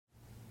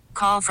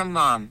call from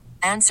mom.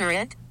 Answer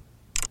it.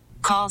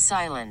 Call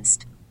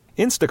silenced.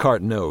 Instacart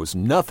knows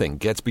nothing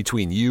gets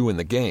between you and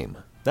the game.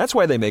 That's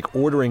why they make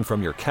ordering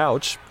from your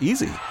couch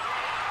easy.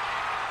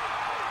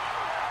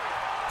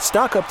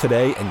 Stock up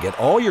today and get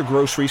all your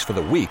groceries for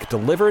the week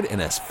delivered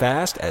in as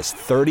fast as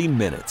 30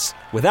 minutes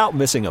without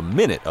missing a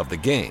minute of the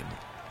game.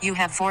 You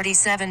have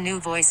 47 new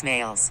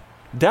voicemails.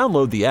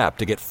 Download the app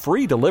to get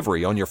free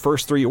delivery on your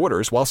first 3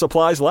 orders while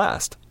supplies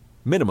last.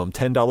 Minimum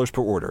 $10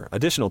 per order.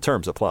 Additional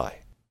terms apply.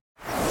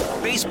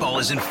 Baseball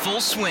is in full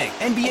swing.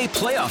 NBA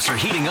playoffs are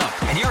heating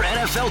up, and your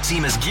NFL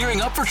team is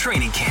gearing up for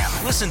training camp.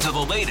 Listen to the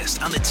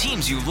latest on the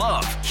teams you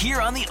love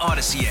here on the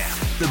Odyssey app.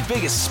 The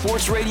biggest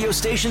sports radio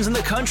stations in the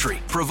country,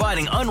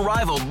 providing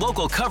unrivaled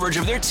local coverage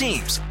of their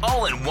teams,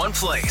 all in one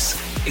place.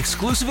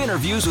 Exclusive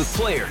interviews with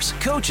players,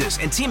 coaches,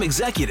 and team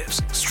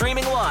executives,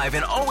 streaming live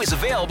and always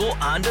available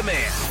on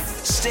demand.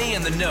 Stay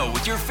in the know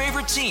with your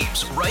favorite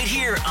teams right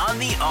here on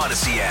the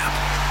Odyssey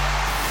app.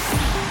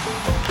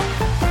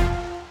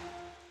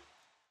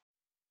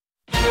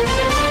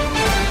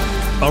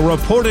 A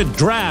reported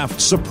draft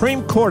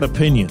Supreme Court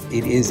opinion.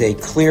 It is a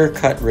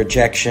clear-cut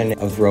rejection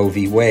of Roe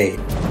v. Wade.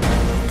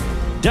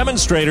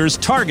 Demonstrators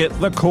target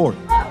the court.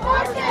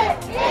 Abortion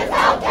is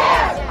out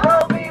there!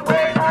 Roe v.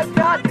 Wade has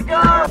got to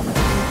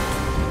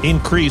go!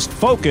 Increased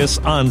focus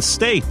on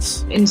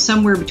states. In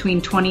somewhere between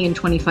 20 and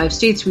 25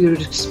 states, we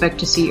would expect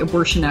to see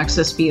abortion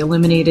access be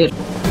eliminated.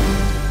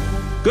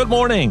 Good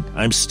morning.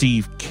 I'm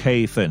Steve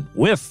Kathan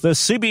with the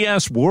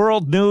CBS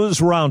World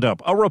News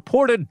Roundup. A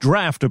reported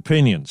draft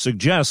opinion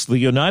suggests the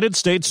United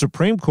States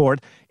Supreme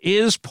Court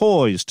is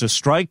poised to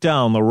strike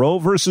down the Roe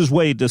v.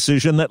 Wade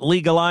decision that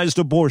legalized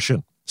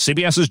abortion.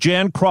 CBS's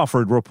Jan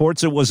Crawford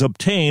reports it was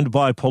obtained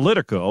by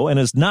Politico and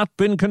has not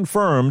been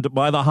confirmed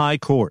by the High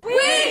Court.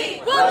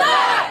 We will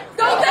not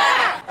go back!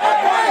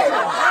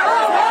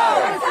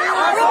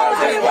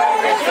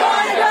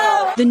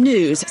 The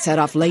news set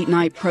off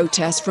late-night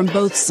protests from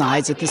both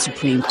sides at the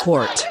Supreme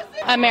Court.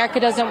 America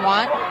doesn't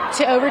want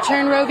to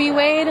overturn Roe v.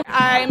 Wade.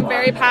 I'm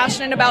very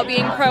passionate about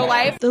being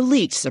pro-life. The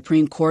leaked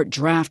Supreme Court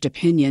draft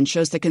opinion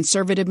shows the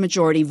conservative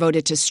majority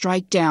voted to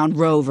strike down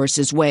Roe v.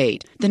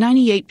 Wade. The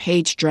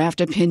 98-page draft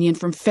opinion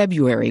from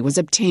February was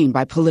obtained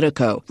by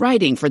Politico.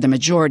 Writing for the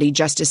majority,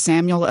 Justice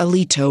Samuel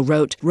Alito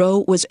wrote,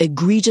 "Roe was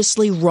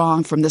egregiously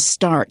wrong from the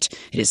start.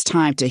 It is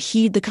time to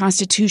heed the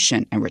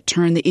Constitution and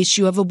return the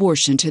issue of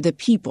abortion to the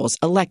people's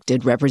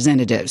elected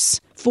representatives."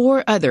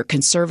 4 other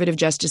conservative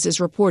justices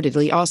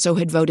reportedly also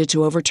had voted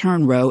to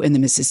overturn Roe in the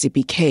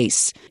Mississippi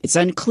case. It's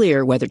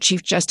unclear whether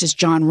Chief Justice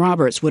John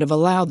Roberts would have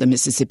allowed the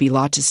Mississippi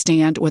law to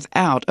stand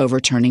without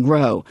overturning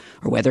Roe,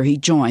 or whether he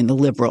joined the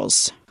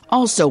liberals.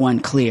 Also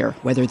unclear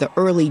whether the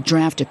early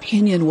draft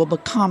opinion will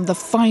become the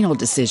final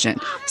decision,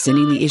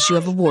 sending the issue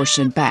of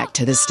abortion back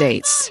to the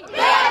states.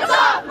 Hands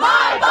off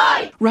my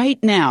body! Right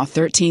now,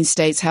 13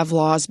 states have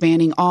laws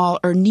banning all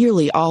or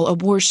nearly all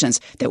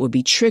abortions that would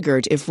be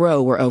triggered if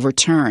Roe were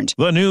overturned.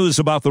 The news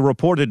about the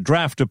reported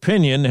draft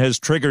opinion has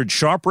triggered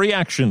sharp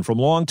reaction from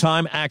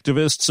longtime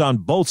activists on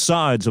both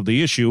sides of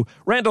the issue.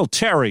 Randall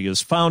Terry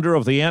is founder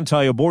of the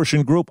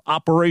anti-abortion group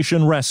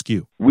Operation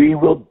Rescue. We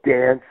will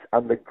dance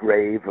on the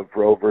grave of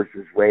Roe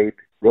versus Wade.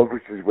 Roe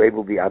versus Wade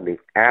will be on the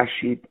ash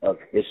heap of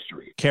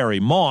history. Carrie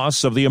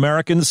Moss of the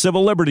American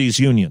Civil Liberties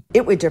Union.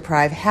 It would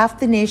deprive half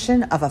the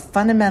nation of a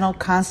fundamental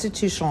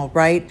constitutional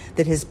right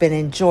that has been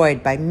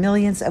enjoyed by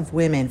millions of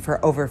women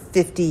for over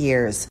 50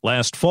 years.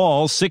 Last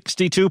fall,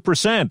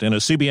 62% in a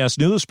CBS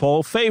News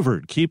poll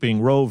favored keeping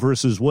Roe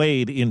versus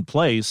Wade in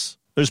place.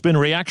 There's been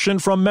reaction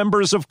from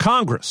members of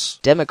Congress.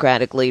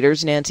 Democratic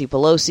leaders Nancy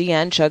Pelosi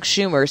and Chuck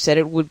Schumer said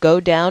it would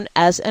go down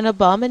as an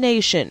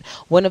abomination,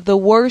 one of the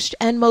worst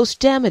and most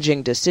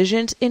damaging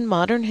decisions in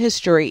modern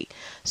history.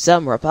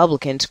 Some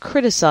Republicans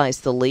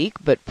criticized the leak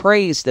but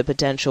praised the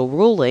potential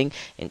ruling,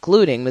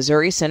 including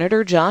Missouri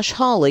Senator Josh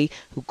Hawley,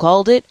 who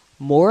called it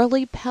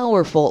morally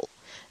powerful.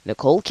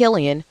 Nicole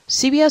Killian,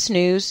 CBS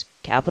News,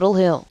 Capitol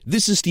Hill.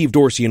 This is Steve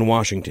Dorsey in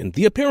Washington.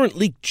 The apparent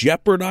leak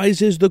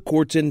jeopardizes the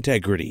court's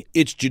integrity.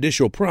 Its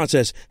judicial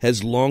process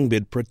has long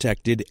been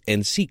protected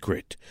and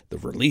secret. The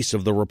release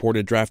of the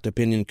reported draft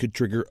opinion could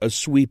trigger a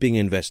sweeping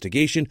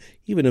investigation,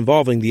 even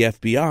involving the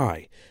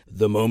FBI.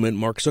 The moment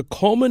marks a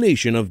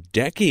culmination of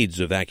decades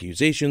of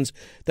accusations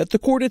that the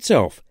court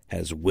itself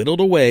has whittled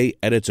away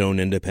at its own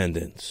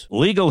independence.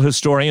 Legal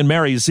historian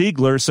Mary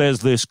Ziegler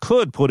says this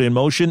could put in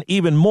motion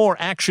even more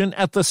action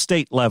at the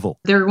state level.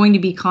 There are going to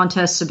be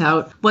contests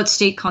about what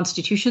state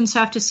constitutions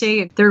have to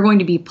say. There are going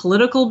to be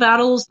political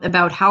battles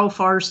about how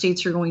far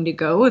states are going to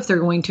go, if they're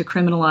going to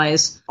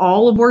criminalize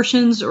all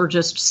abortions or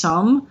just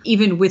some.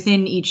 Even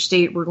within each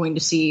state, we're going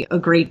to see a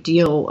great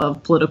deal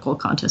of political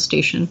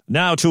contestation.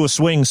 Now to a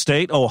swing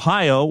state,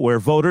 Ohio, where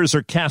voters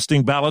are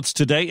casting ballots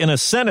today in a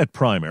Senate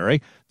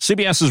primary.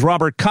 CBS's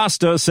Robert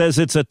Costa says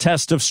it's a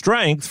test of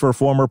strength for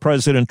former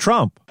President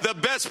Trump. The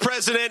best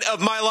president of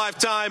my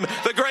lifetime,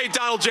 the great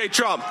Donald J.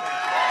 Trump.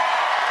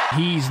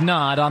 He's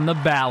not on the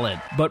ballot,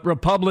 but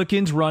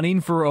Republicans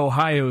running for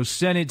Ohio's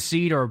Senate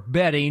seat are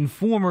betting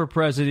former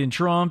President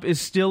Trump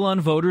is still on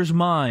voters'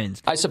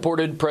 minds. I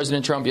supported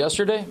President Trump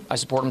yesterday, I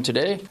support him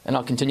today, and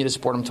I'll continue to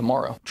support him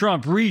tomorrow.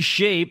 Trump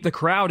reshaped the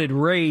crowded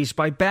race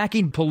by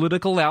backing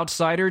political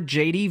outsider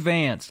J.D.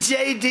 Vance.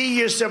 J.D.,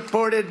 you're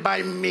supported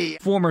by me.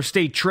 Former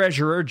state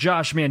treasurer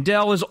Josh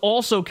Mandel is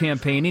also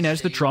campaigning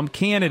as the Trump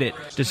candidate,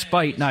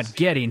 despite not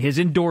getting his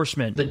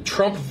endorsement. The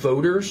Trump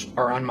voters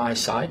are on my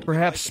side.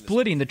 Perhaps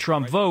splitting the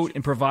Trump vote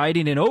and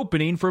providing an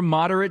opening for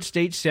moderate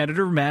state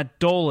Senator Matt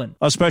Dolan.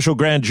 A special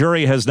grand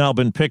jury has now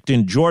been picked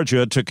in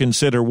Georgia to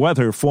consider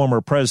whether former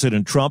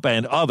President Trump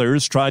and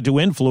others tried to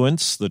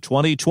influence the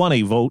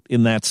 2020 vote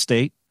in that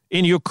state.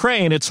 In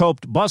Ukraine, it's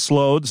hoped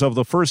busloads of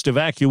the first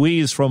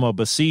evacuees from a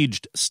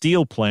besieged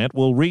steel plant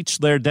will reach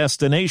their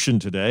destination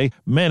today.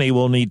 Many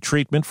will need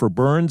treatment for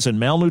burns and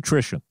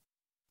malnutrition.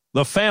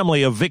 The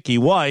family of Vicky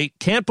White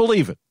can't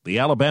believe it. The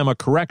Alabama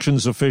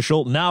corrections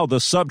official now the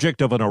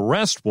subject of an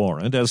arrest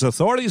warrant as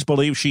authorities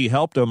believe she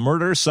helped a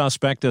murder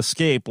suspect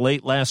escape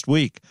late last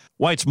week.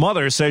 White's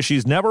mother says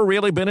she's never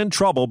really been in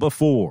trouble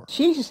before.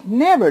 She's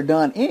never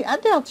done any. I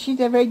doubt she's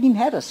ever even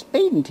had a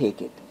speeding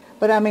ticket.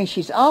 But, I mean,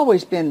 she's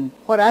always been,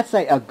 what I'd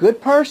say, a good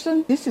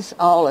person. This is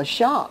all a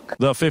shock.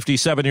 The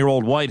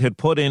 57-year-old White had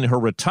put in her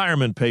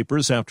retirement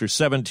papers after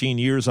 17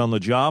 years on the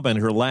job, and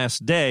her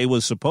last day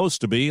was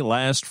supposed to be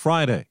last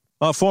Friday.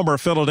 A former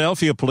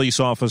Philadelphia police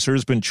officer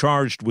has been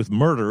charged with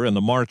murder in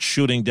the March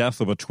shooting death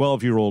of a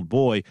 12-year-old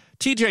boy.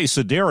 T.J.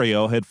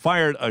 Siderio had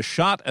fired a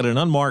shot at an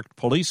unmarked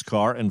police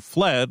car and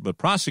fled, but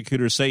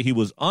prosecutors say he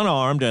was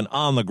unarmed and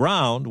on the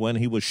ground when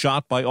he was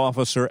shot by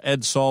Officer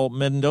Edsal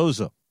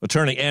Mendoza.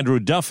 Attorney Andrew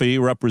Duffy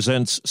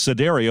represents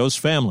Siderio's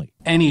family.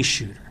 Any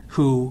shooter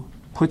who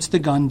puts the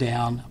gun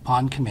down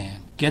upon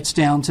command, gets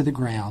down to the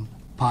ground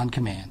upon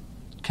command,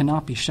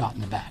 cannot be shot in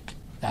the back.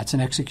 That's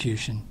an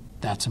execution.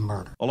 That's a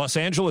murder. A Los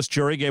Angeles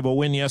jury gave a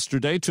win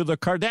yesterday to the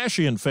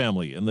Kardashian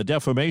family in the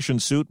defamation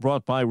suit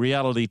brought by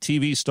reality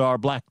TV star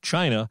Blac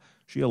Chyna.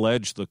 She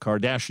alleged the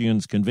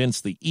Kardashians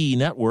convinced the E!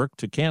 Network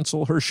to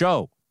cancel her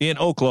show. In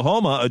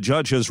Oklahoma, a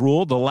judge has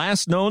ruled the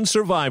last known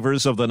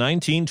survivors of the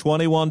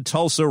 1921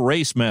 Tulsa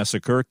race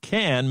massacre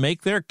can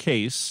make their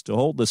case to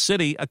hold the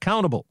city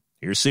accountable.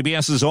 Here's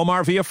CBS's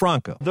Omar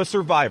Villafranca. The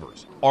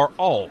survivors are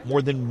all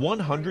more than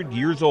 100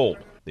 years old.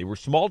 They were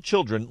small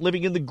children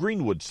living in the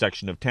Greenwood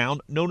section of town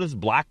known as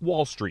Black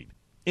Wall Street.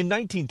 In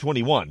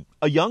 1921,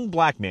 a young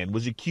black man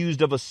was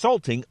accused of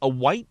assaulting a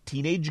white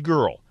teenage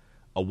girl.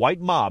 A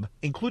white mob,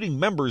 including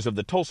members of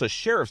the Tulsa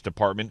Sheriff's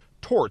Department,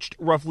 torched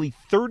roughly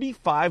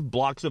 35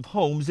 blocks of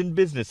homes and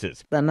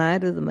businesses. The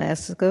night of the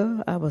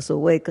massacre, I was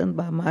awakened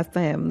by my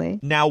family.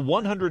 Now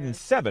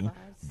 107,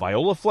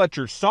 Viola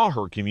Fletcher saw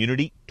her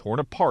community torn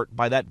apart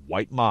by that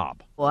white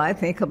mob. Well, I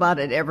think about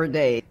it every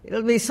day.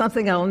 It'll be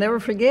something I'll never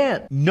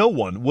forget. No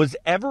one was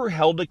ever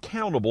held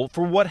accountable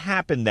for what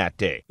happened that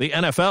day. The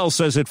NFL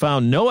says it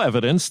found no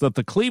evidence that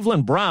the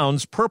Cleveland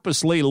Browns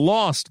purposely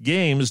lost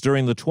games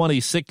during the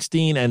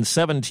 2016 and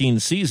 17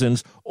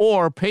 seasons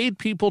or paid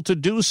people to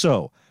do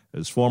so,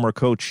 as former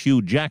coach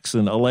Hugh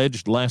Jackson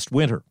alleged last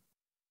winter.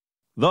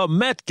 The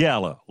Met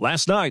Gala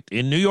last night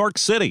in New York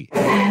City.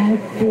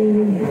 Happy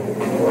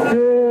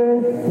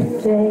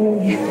birthday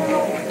to you.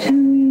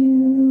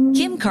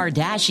 Kim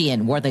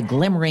Kardashian wore the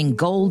glimmering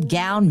gold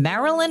gown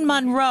Marilyn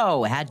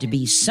Monroe had to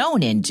be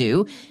sewn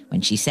into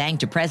when she sang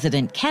to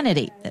President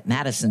Kennedy at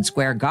Madison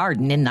Square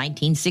Garden in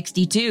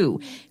 1962.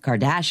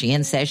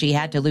 Kardashian says she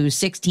had to lose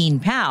 16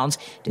 pounds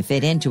to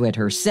fit into it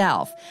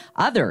herself.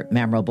 Other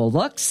memorable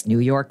looks, New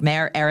York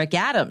Mayor Eric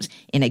Adams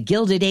in a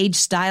Gilded Age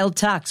style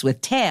tux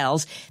with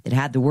tails that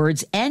had the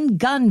words "End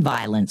Gun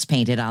Violence"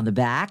 painted on the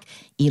back.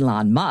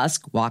 Elon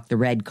Musk walked the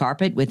red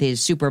carpet with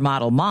his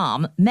supermodel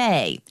mom,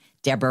 May.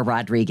 Deborah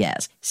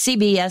Rodriguez,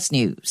 CBS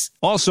News.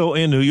 Also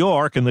in New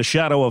York, in the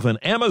shadow of an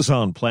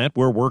Amazon plant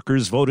where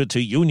workers voted to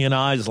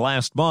unionize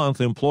last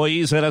month,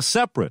 employees at a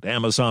separate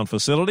Amazon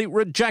facility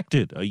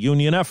rejected a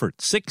union effort.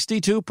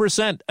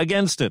 62%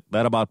 against it.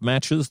 That about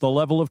matches the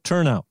level of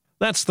turnout.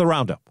 That's the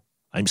Roundup.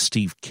 I'm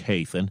Steve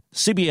Kathan,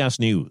 CBS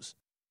News.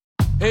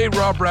 Hey,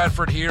 Rob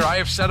Bradford here. I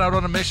have set out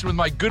on a mission with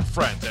my good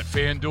friends at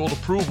FanDuel to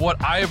prove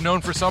what I have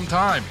known for some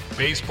time.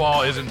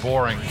 Baseball isn't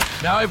boring.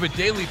 Now I have a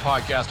daily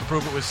podcast to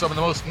prove it with some of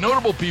the most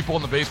notable people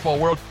in the baseball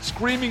world,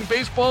 screaming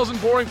baseball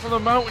isn't boring from the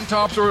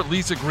mountaintops, or at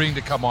least agreeing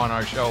to come on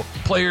our show.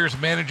 Players,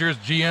 managers,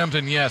 GMs,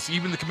 and yes,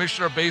 even the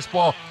commissioner of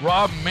baseball,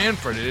 Rob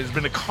Manfred. It has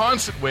been a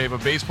constant wave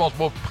of baseball's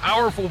most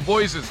powerful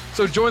voices.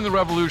 So join the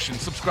revolution.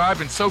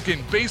 Subscribe and soak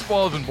in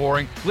Baseball Isn't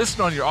Boring.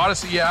 Listen on your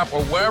Odyssey app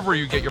or wherever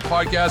you get your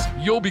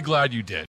podcasts. You'll be glad you did.